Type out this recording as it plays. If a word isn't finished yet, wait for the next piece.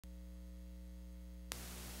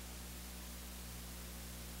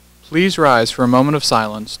Please rise for a moment of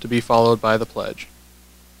silence to be followed by the pledge.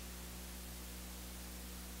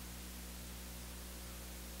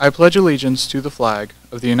 I pledge allegiance to the flag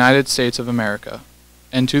of the United States of America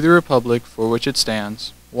and to the republic for which it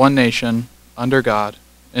stands, one nation, under God,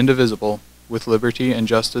 indivisible, with liberty and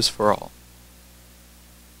justice for all.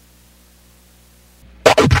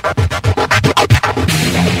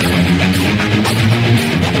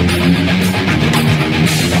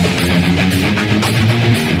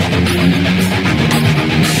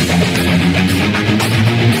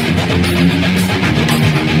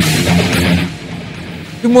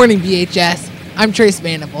 Good morning, BHS. I'm Trace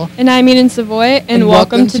Vanable. And I'm Eden Savoy, and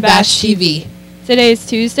welcome to Bash TV. Today is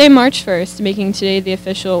Tuesday, March 1st, making today the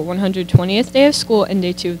official 120th day of school and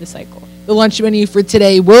day 2 of the cycle. The lunch menu for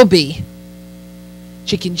today will be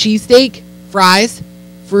chicken cheesesteak, fries,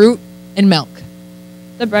 fruit, and milk.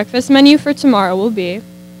 The breakfast menu for tomorrow will be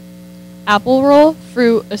apple roll,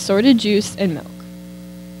 fruit, assorted juice, and milk.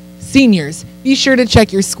 Seniors, be sure to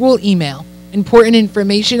check your school email. Important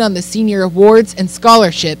information on the senior awards and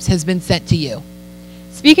scholarships has been sent to you.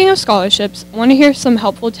 Speaking of scholarships, want to hear some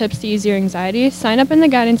helpful tips to ease your anxiety? Sign up in the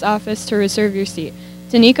guidance office to reserve your seat.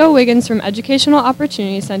 Tanika Wiggins from Educational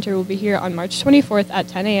Opportunity Center will be here on March 24th at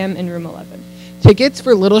 10 a.m. in room 11. Tickets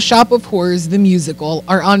for Little Shop of Horrors, the musical,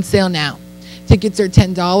 are on sale now. Tickets are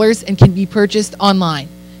 $10 and can be purchased online.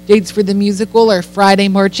 Dates for the musical are Friday,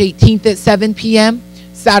 March 18th at 7 p.m.,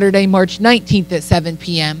 Saturday, March 19th at 7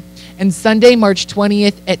 p.m., and Sunday, March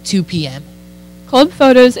 20th at 2 p.m. Club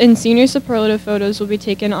photos and senior superlative photos will be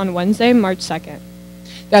taken on Wednesday, March 2nd.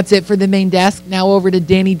 That's it for the main desk. Now over to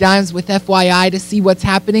Danny Dimes with FYI to see what's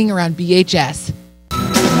happening around BHS.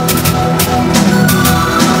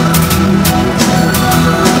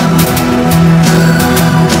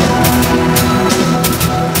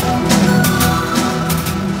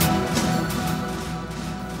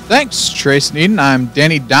 Thanks, Trace and Eden. I'm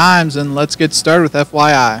Danny Dimes, and let's get started with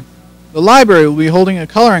FYI. The library will be holding a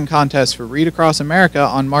coloring contest for Read Across America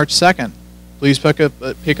on March 2nd. Please pick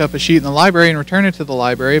up a sheet in the library and return it to the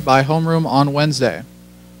library by homeroom on Wednesday.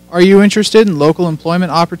 Are you interested in local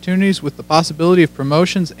employment opportunities with the possibility of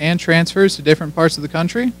promotions and transfers to different parts of the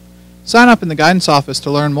country? Sign up in the guidance office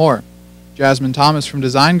to learn more. Jasmine Thomas from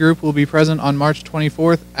Design Group will be present on March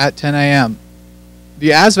 24th at 10 a.m. The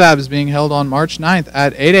ASVAB is being held on March 9th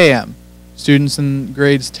at 8 a.m. Students in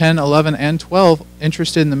grades 10, 11, and 12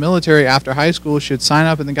 interested in the military after high school should sign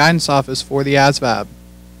up in the guidance office for the ASVAB.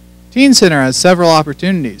 Teen Center has several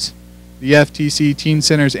opportunities. The FTC Teen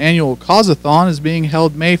Center's annual Cause-a-thon is being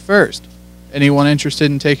held May 1st. Anyone interested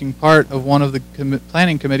in taking part of one of the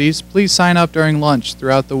planning committees, please sign up during lunch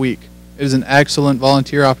throughout the week. It is an excellent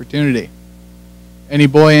volunteer opportunity. Any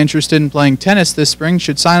boy interested in playing tennis this spring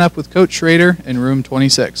should sign up with Coach Schrader in room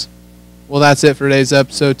 26. Well, that's it for today's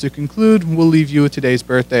episode. To conclude, we'll leave you with today's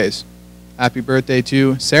birthdays. Happy birthday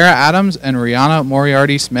to Sarah Adams and Rihanna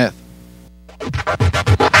Moriarty Smith.